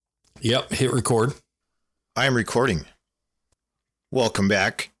Yep, hit record. I am recording. Welcome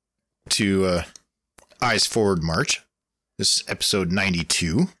back to Eyes Forward March. This is episode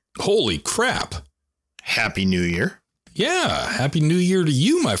 92. Holy crap. Happy New Year. Yeah, Happy New Year to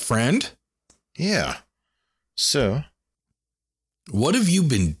you, my friend. Yeah. So, what have you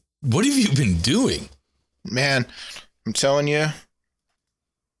been doing? Man, I'm telling you,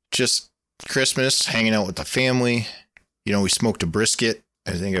 just Christmas, hanging out with the family. You know, we smoked a brisket.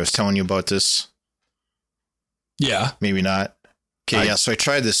 I think I was telling you about this. Yeah. Maybe not. Okay, yeah. So I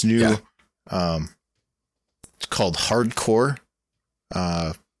tried this new, it's called Hardcore.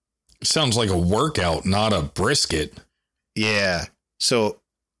 Sounds like a workout, not a brisket. Yeah. So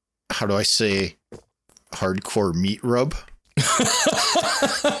how do I say hardcore meat rub?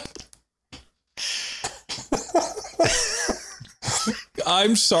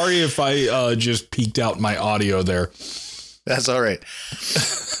 I'm sorry if I just peeked out my audio there. That's all right.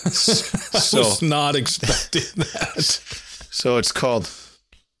 I was not expecting that. So I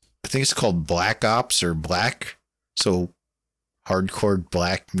think it's called Black Ops or Black. So hardcore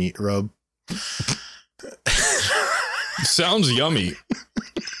black meat rub. Sounds yummy.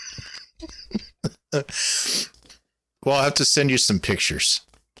 Well, I'll have to send you some pictures.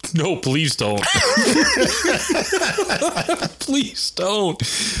 No, please don't. Please don't.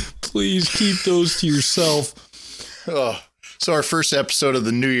 Please keep those to yourself. Oh, so our first episode of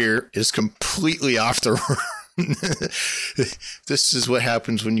the new year is completely off the run. This is what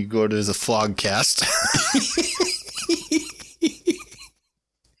happens when you go to the Flogcast.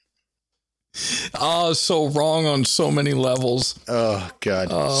 So wrong on so many levels. Oh, God.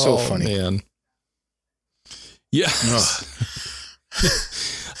 So funny. Man. Yeah.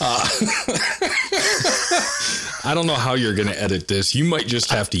 I don't know how you're going to edit this. You might just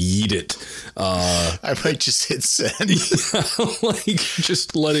have to yeet it. I might just hit send.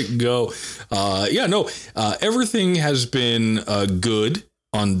 Just let it go. Everything has been good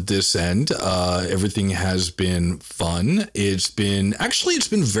on this end. Everything has been fun. It's been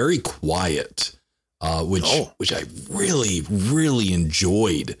very quiet, which I really, really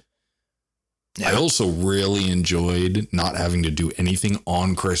enjoyed. Yeah. I also really enjoyed not having to do anything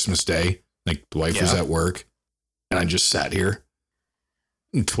on Christmas Day. Like the wife was at work and I just sat here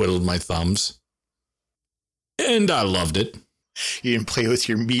and twiddled my thumbs. And I loved it. You didn't play with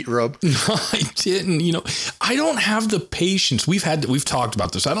your meat rub? No, I didn't. You know, I don't have the patience. We've talked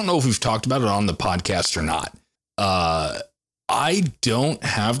about this. I don't know if we've talked about it on the podcast or not. I don't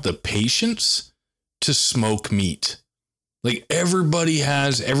have the patience to smoke meat. Like everybody I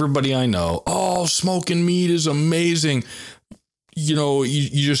know, oh, smoking meat is amazing. You know,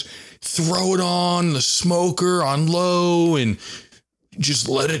 you just throw it on the smoker on low and just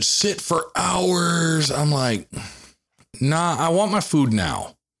let it sit for hours. I'm like, nah, I want my food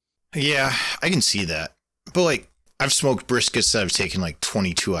now. Yeah, I can see that. But like, I've smoked briskets that have taken like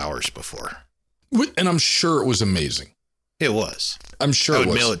 22 hours before. And I'm sure it was amazing. It was. I'm sure I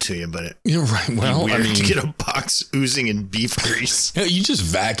would mail it to you, but you're right. Well, weird to get a box oozing in beef grease. You just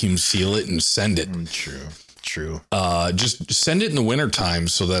vacuum seal it and send it. True. Just send it in the wintertime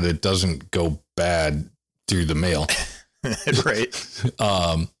so that it doesn't go bad through the mail. Right.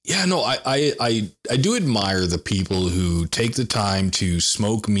 I do admire the people who take the time to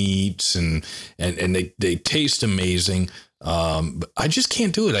smoke meats and they taste amazing. But I just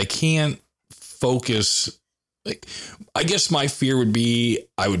can't do it. I can't focus. Like, I guess my fear would be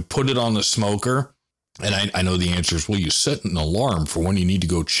I would put it on the smoker, and I know the answer is, well, you set an alarm for when you need to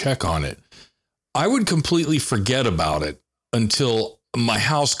go check on it. I would completely forget about it until my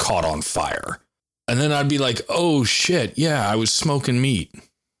house caught on fire. And then I'd be like, oh, shit, yeah, I was smoking meat.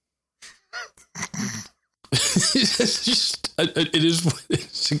 It is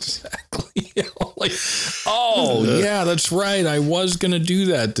exactly. Like, oh, yeah, that's right. I was going to do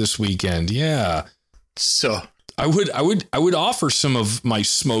that this weekend. Yeah. So I would offer some of my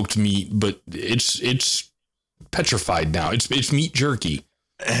smoked meat, but it's petrified now. It's meat jerky.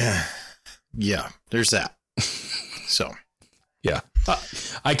 Yeah, there's that. So yeah,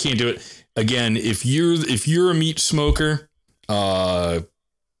 I can't do it. Again, if you're a meat smoker,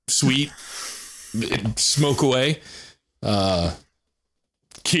 sweet, smoke away. Can't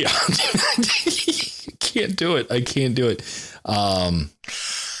do it. I can't do it. It's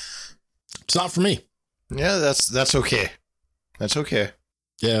not for me. Yeah, that's okay. That's okay.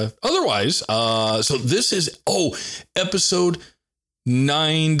 Yeah. Otherwise, so this is episode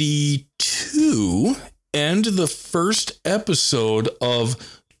 92 and the first episode of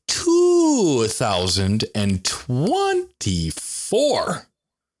 2024.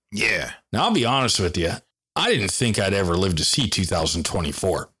 Yeah. Now, I'll be honest with you. I didn't think I'd ever live to see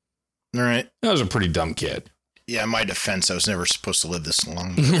 2024. All right. I was a pretty dumb kid. Yeah, in my defense, I was never supposed to live this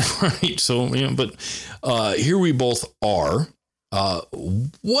long. Right. So, but here we both are.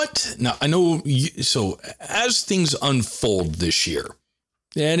 What? Now, I know. So as things unfold this year,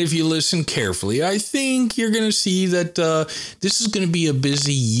 and if you listen carefully, I think you're going to see that this is going to be a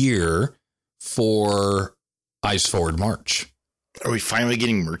busy year for Ice Forward March. Are we finally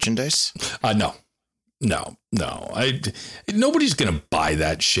getting merchandise? No. Nobody's going to buy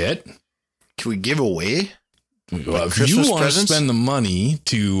that shit. Can we give away? Well, if you want to spend the money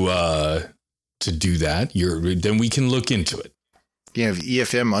to do that, then we can look into it. You have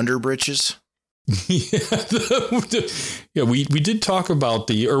EFM underbritches? Yeah, we did talk about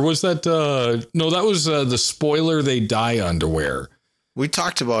or was that, no, that was the spoiler they die underwear. We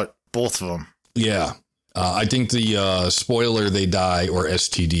talked about both of them. Yeah. I think the spoiler they die or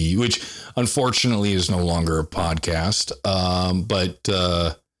STD, which unfortunately is no longer a podcast. But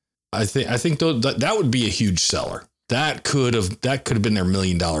I think that would be a huge seller. That could have been their $1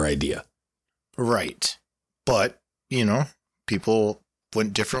 million idea. Right. But, people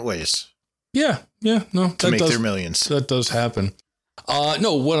went different ways. Yeah. No, to make their millions. That does happen.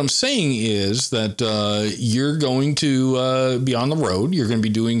 No, what I'm saying is that you're going to be on the road. You're going to be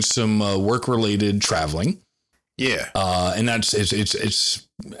doing some work-related traveling. Yeah. And it's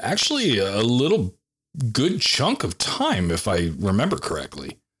actually a little good chunk of time, if I remember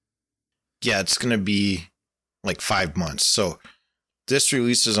correctly. Yeah, it's going to be like 5 months. So this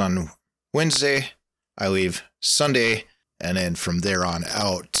releases on Wednesday. I leave Sunday. And then from there on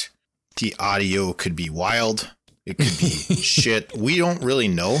out, the audio could be wild. It could be shit. We don't really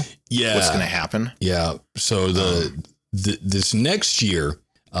know what's going to happen. Yeah. So this next year,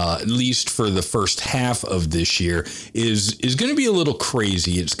 at least for the first half of this year, is going to be a little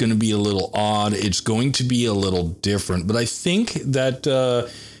crazy. It's going to be a little odd. It's going to be a little different. But I think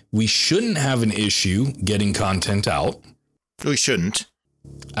that we shouldn't have an issue getting content out. We shouldn't.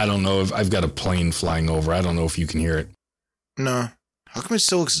 I don't know if I've got a plane flying over. I don't know if you can hear it. No. How come it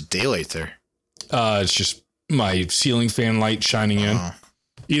still looks daylight there? It's just my ceiling fan light shining in.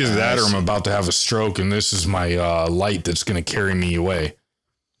 Either that or I'm about to have a stroke, and this is my light that's going to carry me away.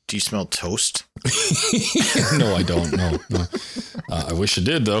 Do you smell toast? No, I don't. No. I wish I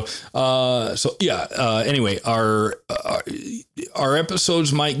did, though. Anyway, our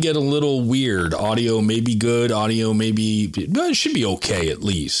episodes might get a little weird. Audio may be good. Audio may be... it should be okay, at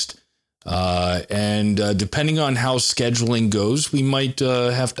least. And depending on how scheduling goes, we might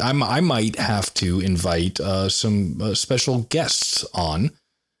have to... I might have to invite some special guests on.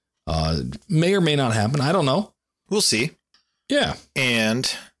 May or may not happen. I don't know. We'll see. Yeah.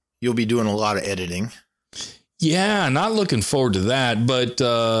 And... you'll be doing a lot of editing. Yeah, not looking forward to that. But,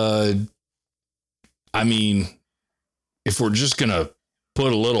 I mean, if we're just going to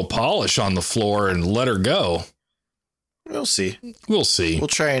put a little polish on the floor and let her go. We'll see. We'll see. We'll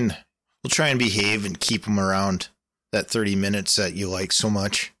try and behave and keep them around that 30 minutes that you like so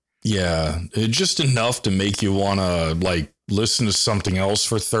much. Yeah, just enough to make you want to, listen to something else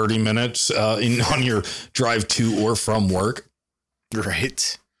for 30 minutes on your drive to or from work.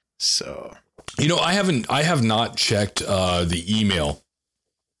 Right. So, I have not checked the email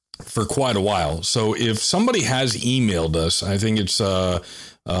for quite a while. So if somebody has emailed us, I think it's,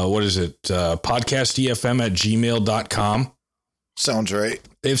 podcastefm@gmail.com. Sounds right.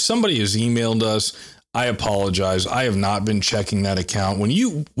 If somebody has emailed us, I apologize. I have not been checking that account. When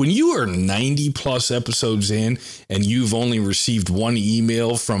you are 90 plus episodes in and you've only received one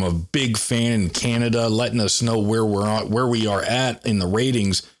email from a big fan in Canada letting us know where we are at in the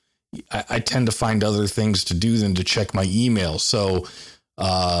ratings, I tend to find other things to do than to check my email. So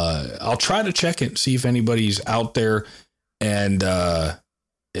I'll try to check it, see if anybody's out there and,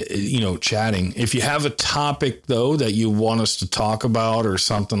 chatting. If you have a topic, though, that you want us to talk about or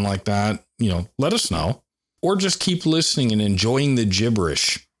something like that, let us know. Or just keep listening and enjoying the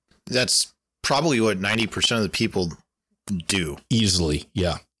gibberish. That's probably what 90% of the people do. Easily,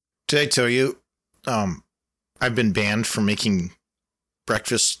 yeah. Did I tell you, I've been banned from making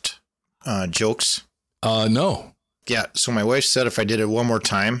breakfast jokes? No. Yeah, so my wife said if I did it one more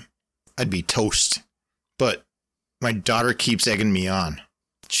time, I'd be toast. But my daughter keeps egging me on.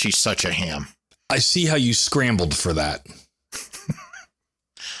 She's such a ham. I see how you scrambled for that.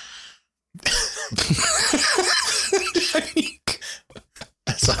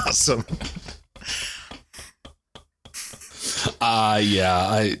 That's awesome.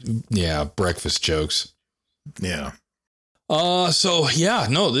 Breakfast jokes. Yeah.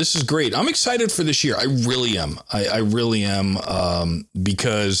 This is great. I'm excited for this year. I really am. I really am.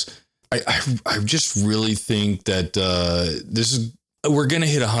 Because I just really think that, this is we're going to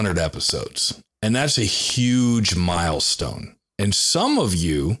hit 100 episodes, and that's a huge milestone. And some of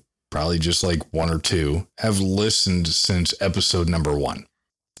you, probably just like one or two, have listened since episode number 1.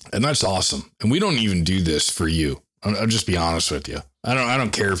 And that's awesome. And we don't even do this for you. I'll just be honest with you. I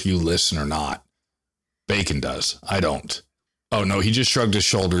don't care if you listen or not. Bacon does. I don't. Oh, no, he just shrugged his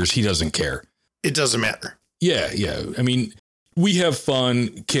shoulders. He doesn't care. It doesn't matter. Yeah. I mean, we have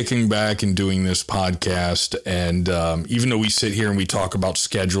fun kicking back and doing this podcast. And even though we sit here and we talk about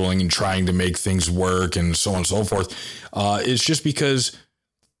scheduling and trying to make things work and so on and so forth, it's just because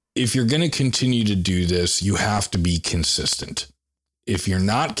if you're going to continue to do this, you have to be consistent. If you're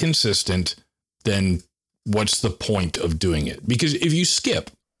not consistent, then what's the point of doing it? Because if you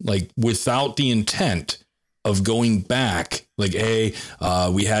skip, like without the intent of going back, like, hey,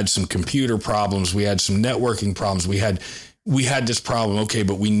 we had some computer problems, we had some networking problems, we had this problem. Okay,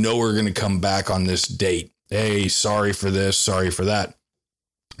 but we know we're going to come back on this date. Hey, sorry for this, sorry for that.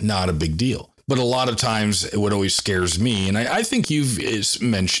 Not a big deal. But a lot of times what always scares me, and I think you've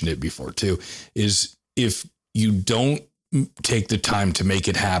mentioned it before too, is if you don't take the time to make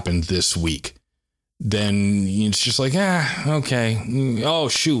it happen this week, then it's just like, okay. Oh,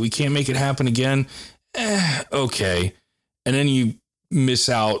 shoot, we can't make it happen again. Okay. And then you miss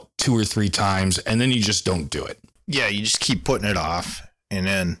out 2 or 3 times, and then you just don't do it. Yeah, you just keep putting it off, and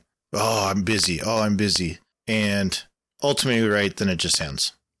then, I'm busy. And ultimately, right, then it just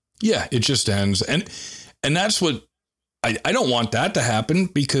ends. Yeah, it just ends. And that's what I don't want that to happen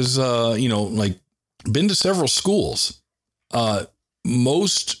because, like, been to several schools.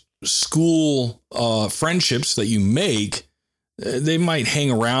 Most school friendships that you make, they might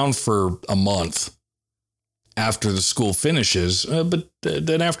hang around for a month after the school finishes. But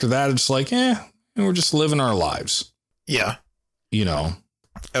then after that, it's like, we're just living our lives. Yeah.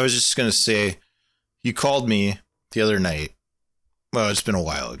 I was just going to say, you called me the other night. Well, it's been a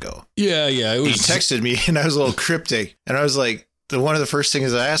while ago. Yeah. It was. He texted me and I was a little cryptic. And I was like, one of the first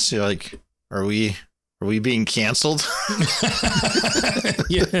things I asked you, like, are we being canceled?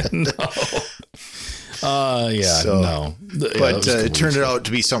 Yeah, no. No. But it turned out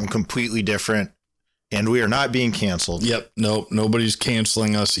to be something completely different. And we are not being canceled. Yep. Nope. Nobody's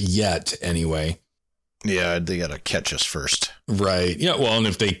canceling us yet anyway. Yeah, they got to catch us first. Right. Yeah. Well, and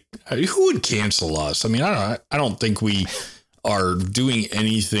who would cancel us? I mean, I don't think we are doing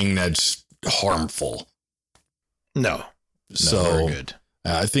anything that's harmful. No. So we're good.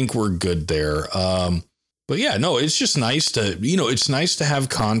 I think we're good there. But yeah, no, it's just nice to have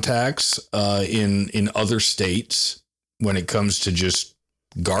contacts in other states when it comes to just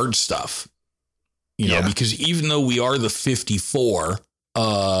guard stuff. Because even though we are the 54,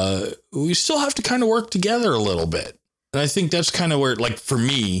 we still have to kind of work together a little bit. And I think that's kind of where, like, for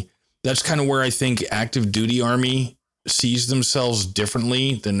me, that's kind of where I think active duty Army sees themselves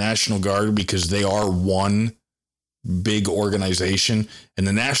differently than National Guard, because they are one big organization, and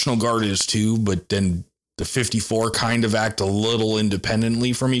the National Guard is too, but then the 54 kind of act a little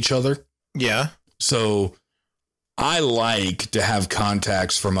independently from each other. Yeah. So I like to have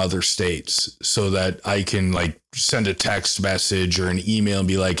contacts from other states so that I can, like, send a text message or an email and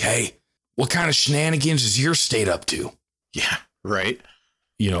be like, hey, what kind of shenanigans is your state up to? Yeah, right.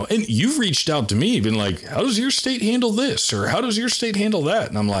 And you've reached out to me, been like, how does your state handle this? Or how does your state handle that?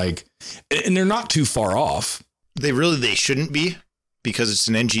 And I'm like, and they're not too far off. They shouldn't be, because it's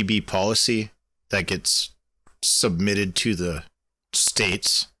an NGB policy that gets submitted to the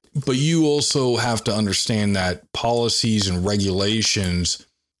states. But you also have to understand that policies and regulations,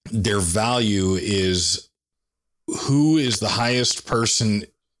 their value is who is the highest person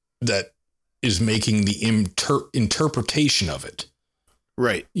that is making the interpretation of it.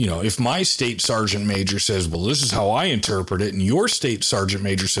 Right. If my state sergeant major says, well, this is how I interpret it, and your state sergeant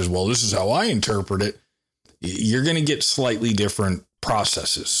major says, well, this is how I interpret it, you're going to get slightly different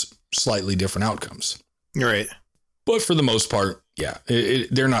processes, slightly different outcomes. Right. But for the most part, yeah,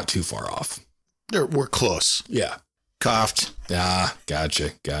 they're not too far off. We're close. Yeah. Coughed.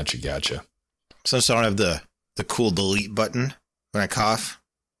 Gotcha. Since I don't have the cool delete button when I cough.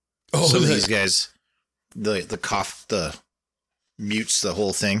 Oh, some of these guys, the cough, the mutes the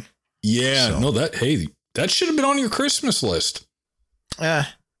whole thing. Yeah. So. No, that should have been on your Christmas list. I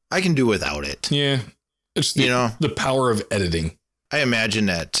can do without it. Yeah. It's the power of editing. I imagine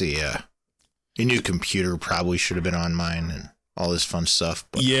that a new computer probably should have been on mine and all this fun stuff.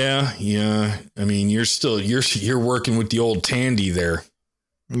 But. Yeah. I mean, you're working with the old Tandy there.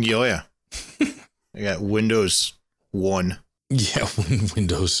 Oh, yeah. I got Windows 1. Yeah,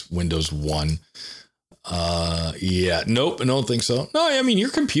 Windows 1. Yeah. Nope, I don't think so. No, I mean, your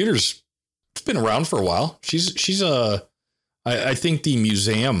computer's, it's been around for a while. She's I think the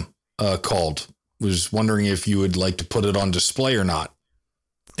museum called. Was wondering if you would like to put it on display or not.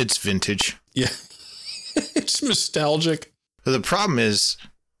 It's vintage. Yeah. It's nostalgic. But the problem is,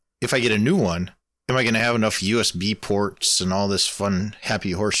 if I get a new one, am I going to have enough USB ports and all this fun,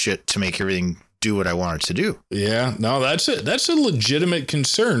 happy horse shit to make everything do what I want it to do? Yeah, no, that's it. That's a legitimate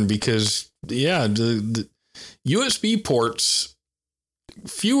concern because, yeah, the USB ports,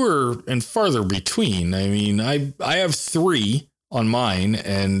 fewer and farther between. I mean, I have 3 on mine,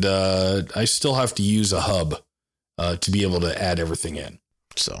 and I still have to use a hub to be able to add everything in.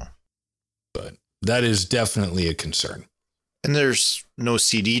 So, but that is definitely a concern. And there's no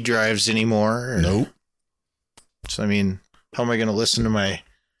CD drives anymore. Nope. So, I mean, how am I going to listen to my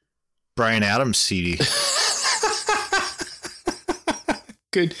Bryan Adams CD?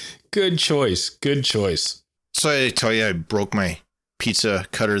 Good choice. Good choice. So I tell you, I broke my pizza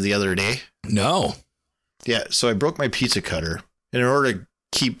cutter the other day. No. Yeah, so I broke my pizza cutter. And in order to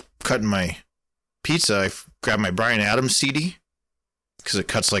keep cutting my pizza, I grabbed my Bryan Adams CD because it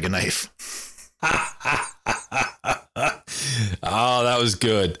cuts like a knife. Oh, that was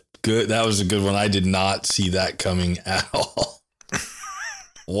good. Good. That was a good one. I did not see that coming at all.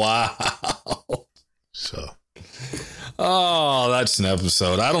 Wow. So. Oh, that's an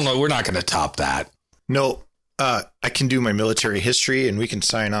episode. I don't know. We're not going to top that. No, I can do my military history and we can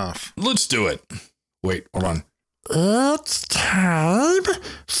sign off. Let's do it. Wait, hold on. It's time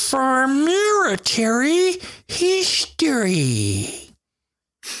for military history.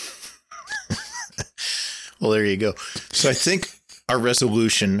 Well, there you go. So I think our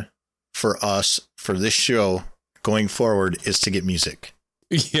resolution for us for this show going forward is to get music.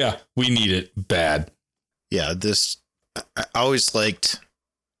 Yeah, we need it bad. Yeah, I always liked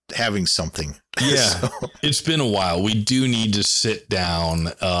having something. Yeah, so. It's been a while. We do need to sit down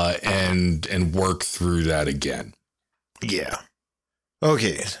and work through that again. Yeah.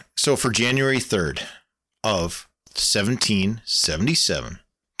 Okay, so for January 3rd of 1777,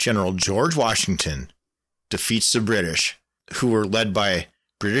 General George Washington defeats the British, who were led by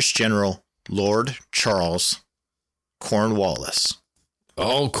British General Lord Charles Cornwallis.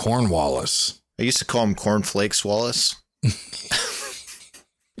 Oh, Cornwallis. I used to call him Cornflakes Wallace.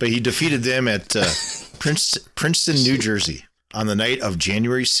 But he defeated them at Princeton, New Jersey. On the night of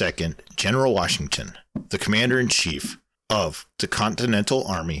January 2nd, General Washington, the commander-in-chief of the Continental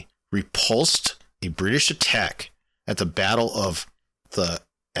Army, repulsed a British attack at the Battle of the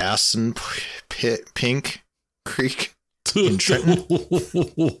Assunpink Creek in Trenton.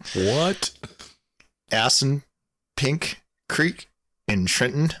 What? Assunpink Creek in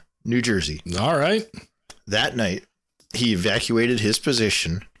Trenton, New Jersey. All right. That night, he evacuated his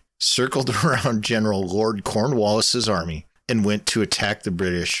position, circled around General Lord Cornwallis's army, and went to attack the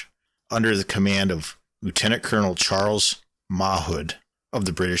British under the command of Lieutenant Colonel Charles Mahood of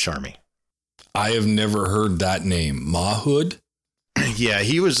the British Army. I have never heard that name. Mahood? Yeah,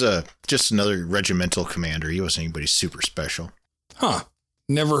 he was just another regimental commander. He wasn't anybody super special. Huh.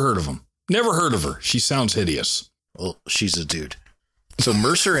 Never heard of him. Never heard of her. She sounds hideous. Well, she's a dude. So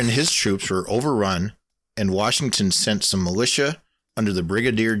Mercer and his troops were overrun, and Washington sent some militia under the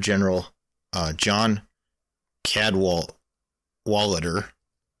Brigadier General John Cadwalader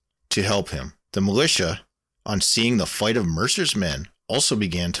to help him. The militia, on seeing the fight of Mercer's men, also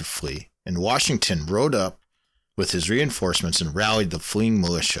began to flee, and Washington rode up with his reinforcements and rallied the fleeing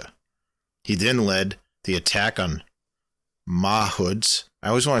militia. He then led the attack on Mahood's, I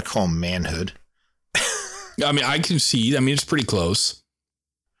always want to call him Manhood. I mean, I can see, it's pretty close.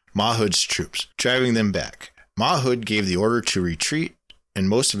 Mahood's troops, driving them back. Mahood gave the order to retreat, and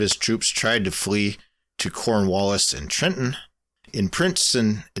most of his troops tried to flee to Cornwallis and Trenton. In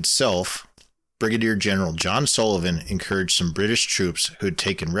Princeton itself, Brigadier General John Sullivan encouraged some British troops who had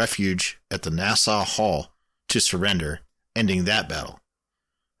taken refuge at the Nassau Hall to surrender, ending that battle.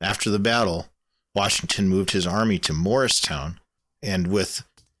 After the battle, Washington moved his army to Morristown, and with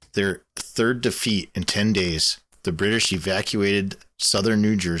their third defeat in 10 days, the British evacuated southern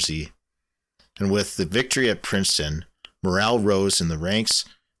New Jersey. And with the victory at Princeton, morale rose in the ranks,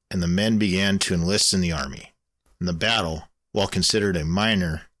 and the men began to enlist in the army. And the battle, while considered a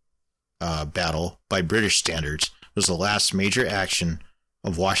minor battle by British standards, was the last major action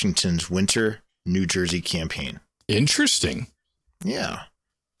of Washington's winter New Jersey campaign. Interesting. Yeah.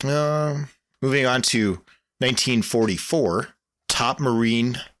 Moving on to 1944, top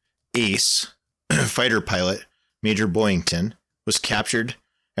Marine ace fighter pilot Major Boyington was captured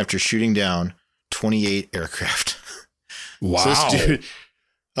after shooting down 28 aircraft. Wow. So this dude,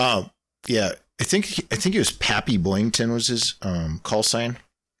 yeah, I think it was Pappy Boyington was his call sign,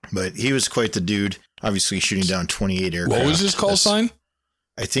 but he was quite the dude. obviously shooting down 28 aircraft. What was his call sign?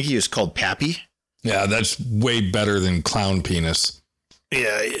 I think he was called Pappy. Yeah, that's way better than clown penis.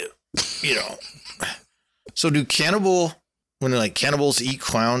 Yeah, you know. So when cannibals eat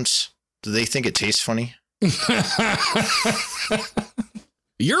clowns, do they think it tastes funny?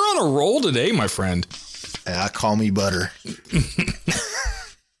 You're on a roll today, my friend. Yeah, call me butter.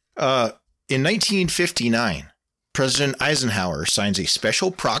 In 1959, President Eisenhower signs a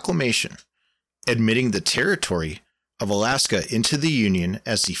special proclamation admitting the territory of Alaska into the Union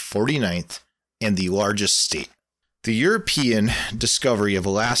as the 49th and the largest state. The European discovery of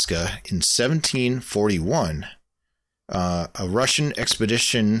Alaska in 1741, a Russian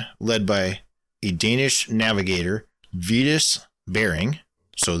expedition led by a Danish navigator, Vitus Bering,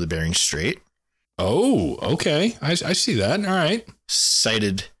 so the Bering Strait. Oh, okay. I see that. All right.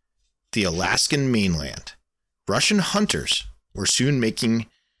 Sighted the Alaskan mainland. Russian hunters were soon making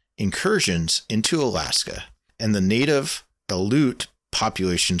incursions into Alaska, and the native Aleut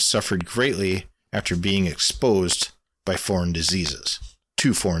population suffered greatly after being exposed by foreign diseases.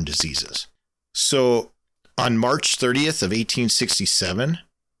 So on March 30th of 1867,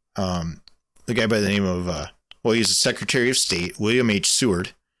 the guy by the name of, he's the Secretary of State, William H.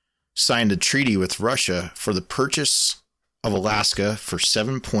 Seward, signed a treaty with Russia for the purchase of Alaska for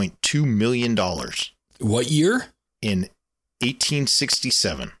 $7.2 million. What year? In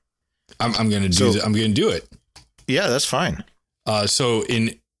 1867. I'm going to do I'm going to do it. Yeah, that's fine. So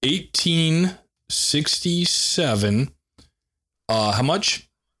in 1867, how much?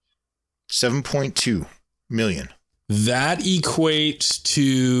 7.2 million. That equates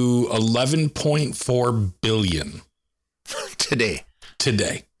to 11.4 billion Today.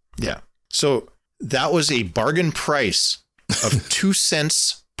 Yeah. So that was a bargain price of 2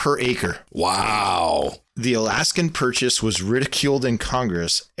 cents per acre. Wow. The Alaskan purchase was ridiculed in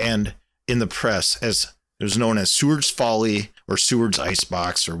Congress and in the press as it was known as Seward's Folly or Seward's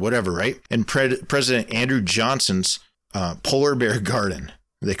Icebox or whatever, right? And President Andrew Johnson's Polar Bear Garden,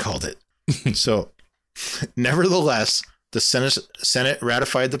 they called it. So, nevertheless, the Senate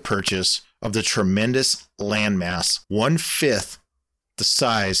ratified the purchase of the tremendous landmass, 1/5 the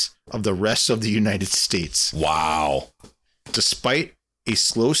size of the rest of the United States. Wow. Despite a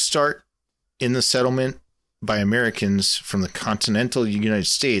slow start in the settlement by Americans from the continental United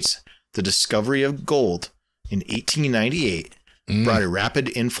States, the discovery of gold in 1898 brought a rapid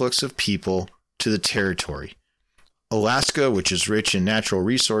influx of people to the territory. Alaska, which is rich in natural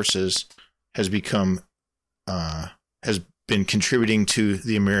resources, has been contributing to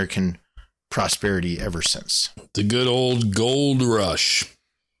the American prosperity ever since. The good old gold rush.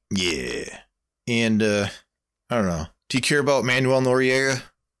 Yeah. And I don't know. Do you care about Manuel Noriega?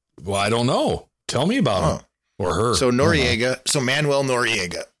 Well, I don't know. Tell me about him or her. So Manuel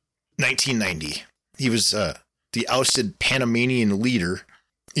Noriega, 1990. He was the ousted Panamanian leader.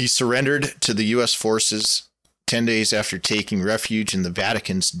 He surrendered to the U.S. forces 10 days after taking refuge in the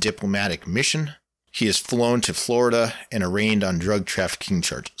Vatican's diplomatic mission. He is flown to Florida and arraigned on drug trafficking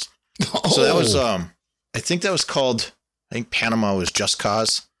charges. Oh. So that was, I think Panama was just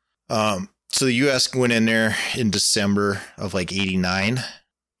cause. So the U.S. went in there in December of 89,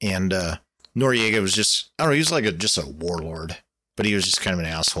 and Noriega was just, I don't know, he was just a warlord, but he was just kind of an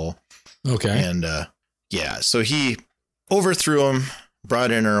asshole. Okay. And so he overthrew him,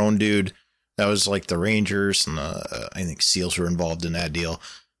 brought in our own dude. That was the Rangers, and I think SEALs were involved in that deal.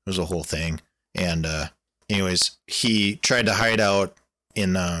 It was a whole thing. And anyways, he tried to hide out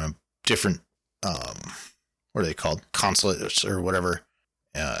in different, what are they called? Consulates or whatever.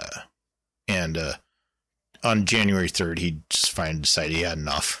 And on January 3rd, he just finally decided he had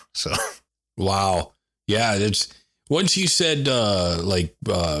enough. So, wow. Yeah. It's once you said,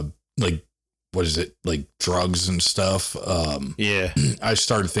 what is it? Like drugs and stuff. Yeah. I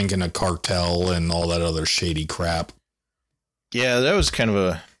started thinking of cartel and all that other shady crap. Yeah. That was kind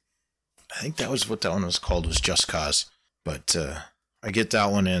of I think that was what that one was called, was Just Cause. But I get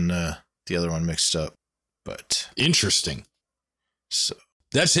that one and the other one mixed up. But interesting. So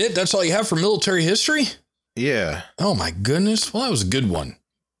that's it. That's all you have for military history? Yeah. Oh my goodness. Well, that was a good one.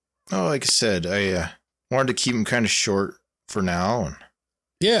 Oh, like I said, I wanted to keep them kind of short for now. And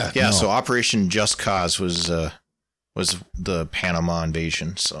yeah. No. So Operation Just Cause was the Panama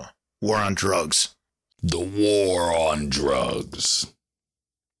invasion. So war on drugs. The war on drugs.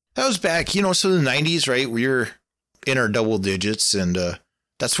 That was back, so the 90s, right? We were in our double digits, and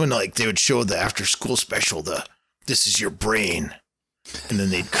that's when they would show the after school special, this is your brain. And then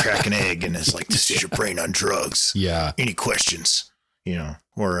they'd crack an egg and it's this is your brain on drugs. Yeah. Any questions?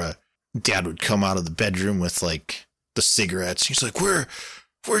 Or dad would come out of the bedroom with the cigarettes. He's like, where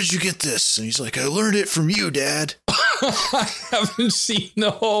where'd you get this? And he's like, I learned it from you, Dad. I haven't seen.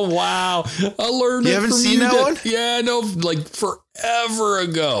 Oh, wow. I learned You it haven't from seen you, that Dad. one? Yeah, no, like forever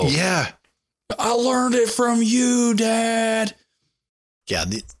ago. Yeah. I learned it from you, Dad. Yeah.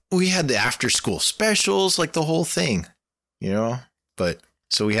 We had the after school specials, like the whole thing, you know, but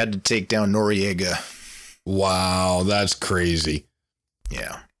so we had to take down Noriega. Wow, that's crazy.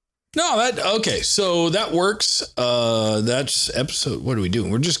 Yeah. No, okay. So that works. That's episode. What are we doing?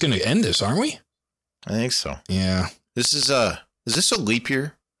 We're just going to end this, aren't we? I think so. Yeah. Is this a leap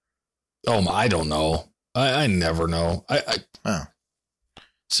year? Oh, I don't know. I never know. Oh,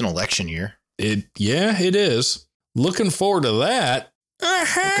 it's an election year. Yeah, it is. Looking forward to that.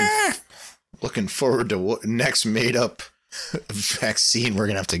 Looking forward to what next made up vaccine we're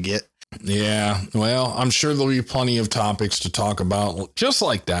going to have to get. Yeah, well, I'm sure there'll be plenty of topics to talk about, just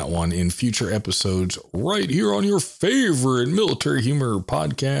like that one, in future episodes right here on your favorite military humor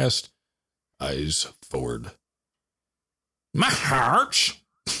podcast, Eyes Forward. March.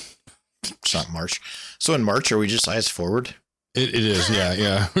 It's not March. So in March, are we just eyes forward? It is,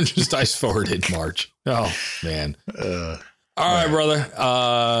 yeah. We're just Eyes Forward in March. Oh, man. All right, brother.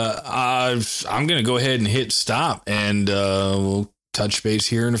 I'm going to go ahead and hit stop, and we'll touch base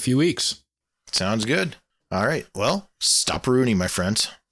here in a few weeks. Sounds good. All right. Well, stop ruining, my friends.